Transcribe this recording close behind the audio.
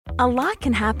A lot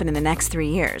can happen in the next 3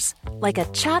 years. Like a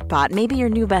chatbot may be your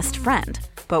new best friend.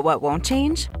 But what won't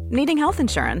change? Needing health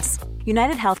insurance.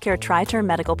 United Healthcare Tri-Term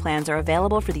Medical Plans are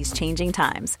available for these changing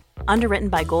times. Underwritten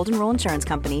by Golden Rule Insurance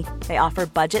Company, they offer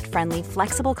budget-friendly,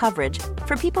 flexible coverage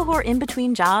for people who are in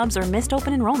between jobs or missed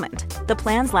open enrollment. The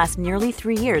plans last nearly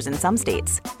 3 years in some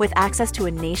states, with access to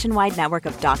a nationwide network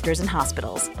of doctors and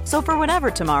hospitals. So for whatever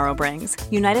tomorrow brings,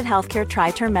 United Healthcare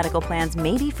Tri-Term Medical Plans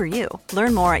may be for you.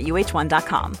 Learn more at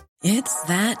uh1.com. It's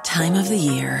that time of the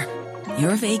year.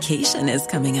 Your vacation is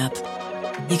coming up.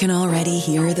 You can already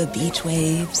hear the beach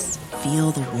waves,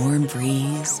 feel the warm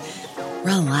breeze,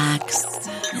 relax,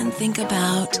 and think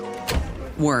about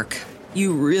work.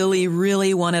 You really,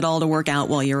 really want it all to work out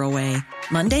while you're away.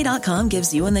 Monday.com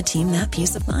gives you and the team that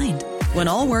peace of mind. When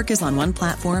all work is on one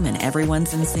platform and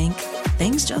everyone's in sync,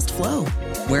 things just flow.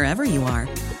 Wherever you are,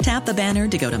 tap the banner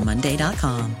to go to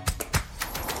Monday.com.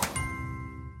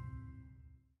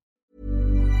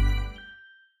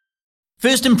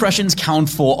 First impressions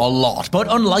count for a lot, but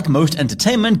unlike most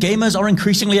entertainment, gamers are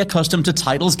increasingly accustomed to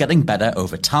titles getting better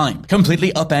over time,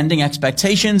 completely upending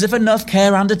expectations if enough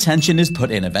care and attention is put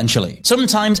in eventually.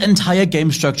 Sometimes entire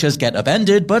game structures get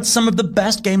upended, but some of the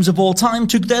best games of all time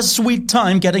took their sweet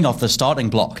time getting off the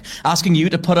starting block, asking you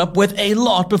to put up with a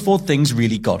lot before things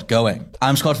really got going.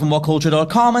 I'm Scott from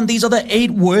WhatCulture.com, and these are the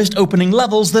 8 worst opening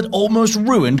levels that almost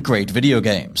ruined great video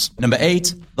games. Number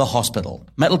 8. The Hospital.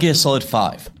 Metal Gear Solid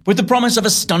 5. With the promise of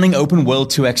a stunning open world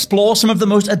to explore, some of the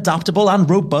most adaptable and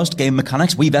robust game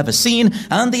mechanics we've ever seen,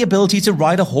 and the ability to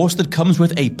ride a horse that comes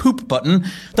with a poop button,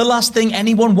 the last thing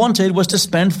anyone wanted was to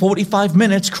spend 45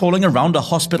 minutes crawling around a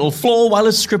hospital floor while a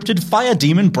scripted fire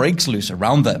demon breaks loose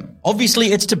around them.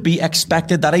 Obviously, it's to be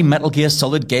expected that a Metal Gear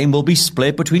Solid game will be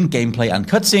split between gameplay and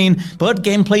cutscene, but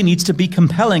gameplay needs to be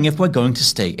compelling if we're going to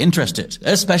stay interested,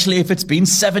 especially if it's been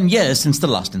 7 years since the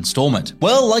last installment.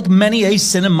 Well, like many a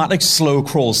cinematic slow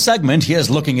crawl segment, here's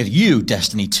looking at you,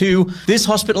 Destiny 2, this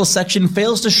hospital section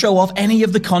fails to show off any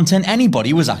of the content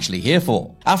anybody was actually here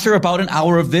for. After about an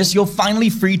hour of this, you're finally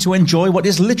free to enjoy what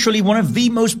is literally one of the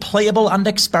most playable and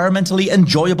experimentally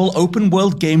enjoyable open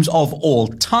world games of all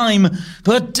time,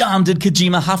 but damn did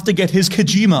Kojima have to get his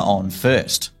Kojima on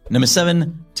first. Number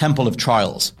 7. Temple of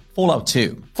Trials. Fallout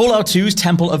 2. Fallout 2's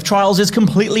Temple of Trials is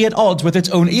completely at odds with its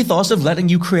own ethos of letting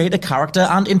you create a character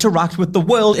and interact with the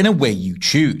world in a way you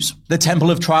choose. The Temple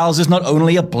of Trials is not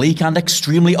only a bleak and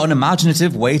extremely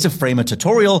unimaginative way to frame a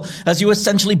tutorial, as you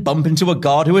essentially bump into a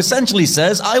god who essentially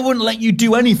says, I wouldn't let you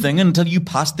do anything until you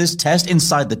pass this test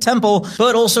inside the temple,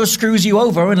 but also screws you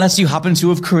over unless you happen to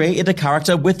have created a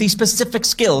character with the specific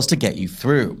skills to get you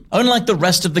through. Unlike the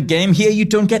rest of the game, here you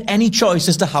don't get any choice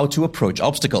as to how to approach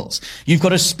obstacles. You've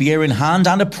got a spear in hand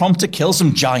and a prompt to kill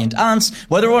some giant ants,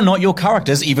 whether or not your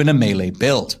character's even a melee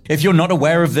build. If you're not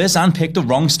aware of this and pick the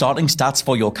wrong starting stats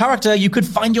for your character, you could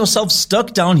find yourself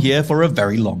stuck down here for a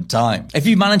very long time. If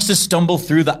you manage to stumble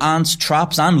through the ants,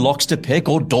 traps, and locks to pick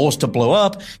or doors to blow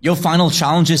up, your final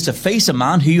challenge is to face a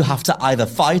man who you have to either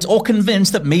fight or convince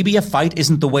that maybe a fight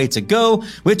isn't the way to go,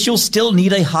 which you'll still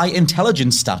need a high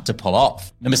intelligence stat to pull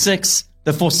off. Number 6.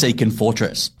 The Forsaken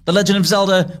Fortress. The Legend of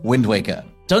Zelda: Wind Waker.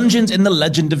 Dungeons in The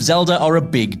Legend of Zelda are a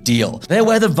big deal. They're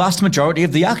where the vast majority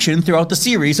of the action throughout the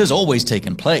series has always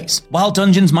taken place. While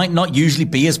dungeons might not usually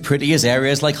be as pretty as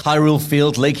areas like Hyrule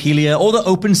Field, Lake Hylia, or the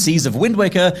open seas of Wind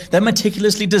Waker, they're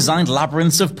meticulously designed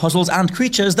labyrinths of puzzles and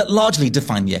creatures that largely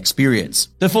define the experience.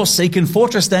 The Forsaken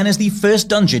Fortress then is the first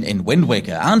dungeon in Wind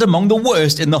Waker, and among the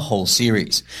worst in the whole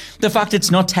series. The fact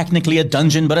it's not technically a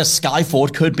dungeon but a sky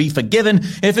fort could be forgiven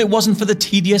if it wasn't for the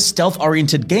tedious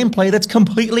stealth-oriented gameplay that's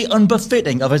completely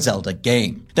unbefitting of a Zelda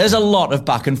game. There's a lot of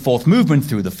back and forth movement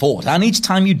through the fort, and each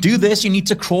time you do this, you need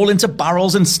to crawl into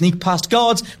barrels and sneak past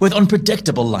guards with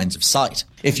unpredictable lines of sight.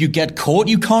 If you get caught,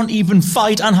 you can't even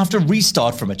fight and have to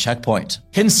restart from a checkpoint.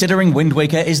 Considering Wind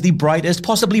Waker is the brightest,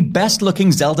 possibly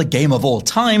best-looking Zelda game of all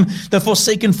time, the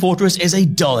Forsaken Fortress is a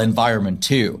dull environment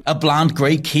too. A bland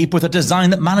grey keep with a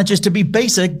design that manages to be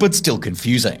basic but still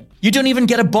confusing. You don't even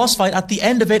get a boss fight at the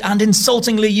end of it, and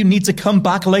insultingly, you need to come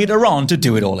back later on to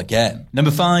do it all again.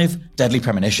 Number 5. Deadly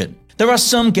Premonition. There are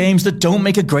some games that don't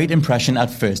make a great impression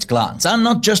at first glance, and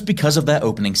not just because of their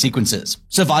opening sequences.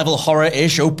 Survival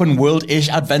horror-ish, open-world-ish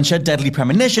adventure Deadly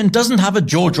Premonition doesn't have a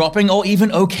jaw-dropping or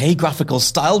even okay graphical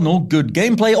style, nor good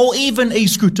gameplay, or even a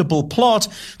scrutable plot,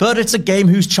 but it's a game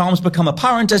whose charms become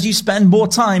apparent as you spend more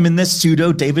time in this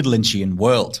pseudo-David Lynchian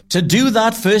world. To do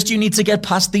that, first you need to get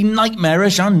past the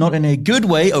nightmarish and not in a good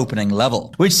way opening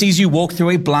level, which sees you walk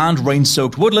through a bland,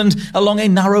 rain-soaked woodland along a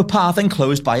narrow path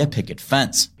enclosed by a picket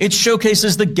fence. It shows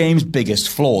showcases the game's biggest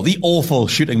flaw, the awful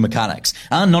shooting mechanics,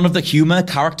 and none of the humor,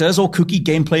 characters, or kooky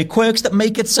gameplay quirks that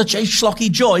make it such a schlocky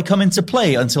joy come into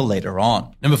play until later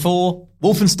on. Number 4.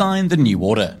 Wolfenstein: The New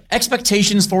Order.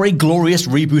 Expectations for a glorious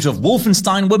reboot of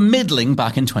Wolfenstein were middling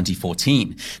back in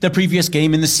 2014. The previous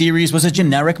game in the series was a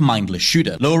generic mindless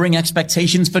shooter, lowering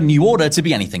expectations for New Order to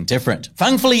be anything different.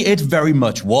 Thankfully, it very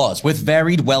much was, with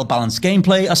varied, well-balanced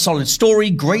gameplay, a solid story,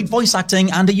 great voice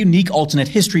acting, and a unique alternate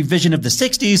history vision of the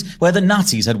 60s where the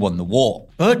Nazis had won the war.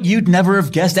 But you'd never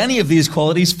have guessed any of these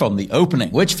qualities from the opening,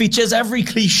 which features every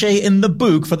cliché in the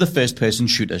book for the first-person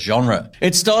shooter genre.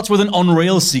 It starts with an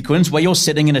on-rail sequence where you're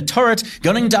sitting in a turret,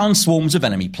 gunning down swarms of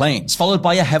enemy planes, followed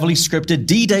by a heavily scripted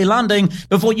D-Day landing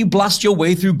before you blast your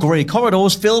way through grey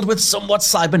corridors filled with somewhat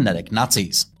cybernetic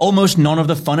Nazis. Almost none of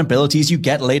the fun abilities you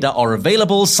get later are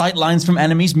available, sightlines from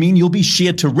enemies mean you'll be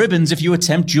sheared to ribbons if you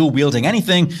attempt dual-wielding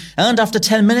anything, and after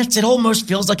 10 minutes it almost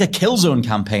feels like a Killzone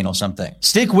campaign or something.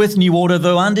 Stick with New Order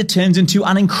though, and it turns into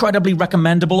an incredibly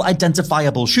recommendable,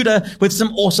 identifiable shooter with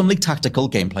some awesomely tactical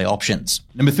gameplay options.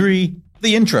 Number 3.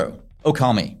 The intro.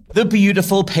 Okami. The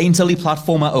beautiful, painterly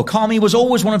platformer Okami was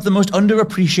always one of the most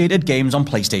underappreciated games on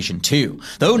PlayStation 2,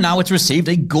 though now it's received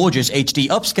a gorgeous HD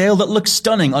upscale that looks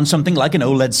stunning on something like an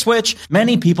OLED Switch.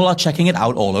 Many people are checking it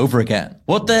out all over again.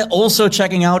 What they're also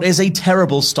checking out is a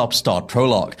terrible stop-start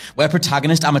prologue, where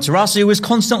protagonist Amaterasu is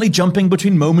constantly jumping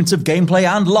between moments of gameplay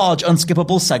and large,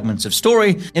 unskippable segments of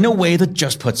story in a way that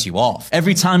just puts you off.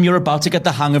 Every time you're about to get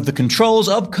the hang of the controls,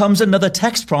 up comes another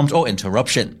text prompt or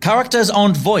interruption. Characters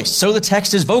aren't voiced, so the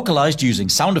text is vocalized using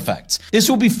sound effects. This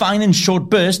will be fine in short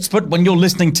bursts, but when you're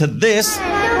listening to this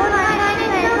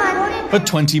for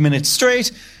 20 minutes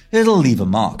straight, it'll leave a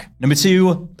mark. Number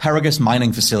 2, Paragus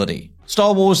Mining Facility.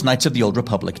 Star Wars Knights of the Old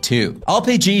Republic 2.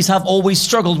 RPGs have always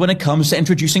struggled when it comes to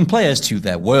introducing players to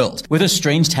their world, with a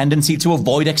strange tendency to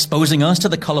avoid exposing us to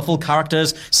the colorful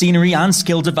characters, scenery, and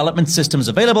skill development systems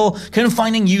available,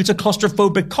 confining you to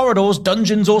claustrophobic corridors,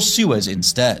 dungeons, or sewers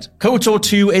instead. KOTOR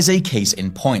 2 is a case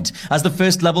in point, as the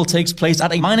first level takes place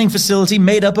at a mining facility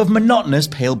made up of monotonous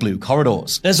pale blue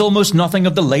corridors. There's almost nothing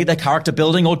of the later character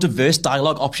building or diverse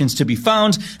dialogue options to be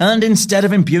found, and instead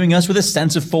of imbuing us with a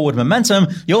sense of forward momentum,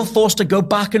 you're forced to go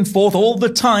back and forth all the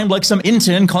time like some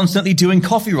intern constantly doing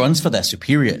coffee runs for their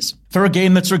superiors. For a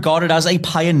game that's regarded as a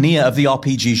pioneer of the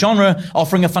RPG genre,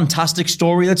 offering a fantastic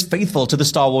story that's faithful to the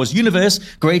Star Wars universe,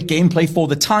 great gameplay for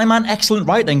the time, and excellent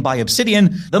writing by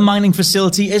Obsidian, the mining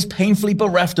facility is painfully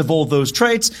bereft of all those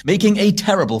traits, making a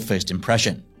terrible first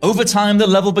impression. Over time, the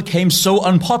level became so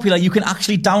unpopular you can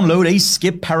actually download a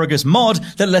Skip Paragus mod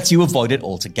that lets you avoid it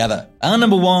altogether. And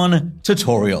number 1,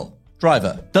 Tutorial.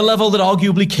 Driver. The level that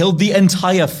arguably killed the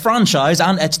entire franchise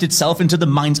and etched itself into the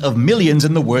minds of millions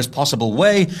in the worst possible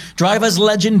way, Driver's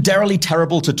legendarily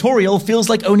terrible tutorial feels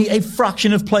like only a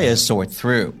fraction of players saw it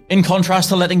through. In contrast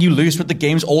to letting you loose with the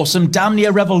game's awesome, damn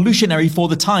near revolutionary for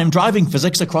the time driving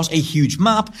physics across a huge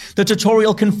map, the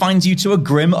tutorial confines you to a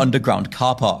grim underground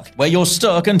car park, where you're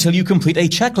stuck until you complete a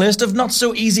checklist of not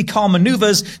so easy car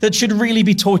maneuvers that should really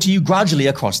be taught to you gradually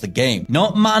across the game,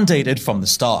 not mandated from the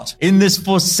start. In this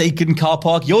forsaken car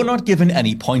park, you're not given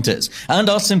any pointers, and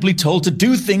are simply told to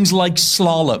do things like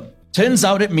slalom. Turns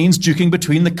out it means juking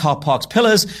between the car park's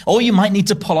pillars, or you might need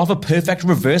to pull off a perfect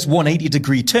reverse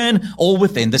 180-degree turn, all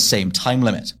within the same time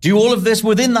limit. Do all of this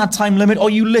within that time limit, or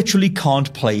you literally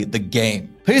can't play the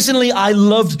game. Personally, I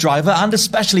loved Driver, and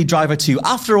especially Driver 2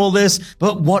 after all this,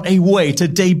 but what a way to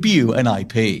debut an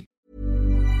IP.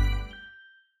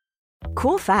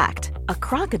 Cool fact, a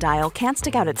crocodile can't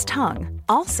stick out its tongue.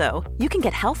 Also, you can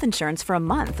get health insurance for a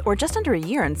month or just under a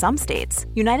year in some states.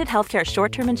 United Healthcare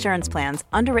short-term insurance plans,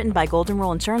 underwritten by Golden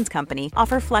Rule Insurance Company,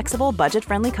 offer flexible,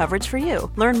 budget-friendly coverage for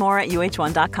you. Learn more at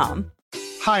uh1.com.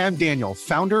 Hi, I'm Daniel,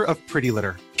 founder of Pretty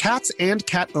Litter. Cats and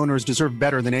cat owners deserve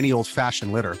better than any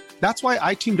old-fashioned litter. That's why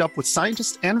I teamed up with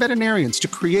scientists and veterinarians to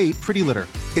create Pretty Litter.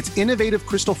 Its innovative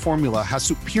crystal formula has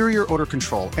superior odor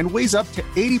control and weighs up to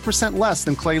 80% less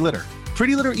than clay litter.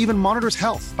 Pretty Litter even monitors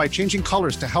health by changing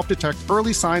colors to help detect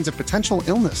early signs of potential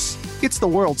illness. It's the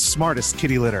world's smartest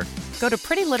kitty litter. Go to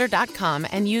prettylitter.com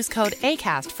and use code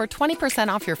ACAST for 20%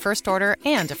 off your first order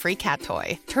and a free cat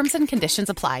toy. Terms and conditions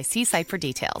apply. See site for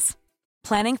details.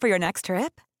 Planning for your next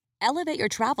trip? Elevate your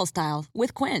travel style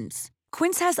with Quince.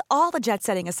 Quince has all the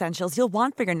jet-setting essentials you'll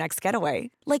want for your next getaway,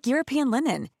 like European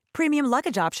linen, premium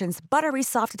luggage options, buttery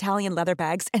soft Italian leather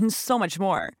bags, and so much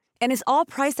more. And is all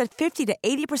priced at 50 to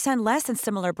 80% less than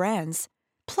similar brands.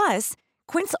 Plus,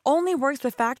 Quince only works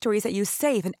with factories that use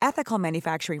safe and ethical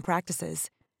manufacturing practices.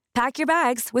 Pack your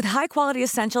bags with high-quality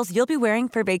essentials you'll be wearing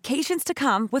for vacations to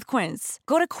come with Quince.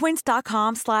 Go to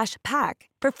quince.com/pack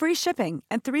for free shipping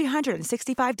and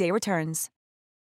 365-day returns.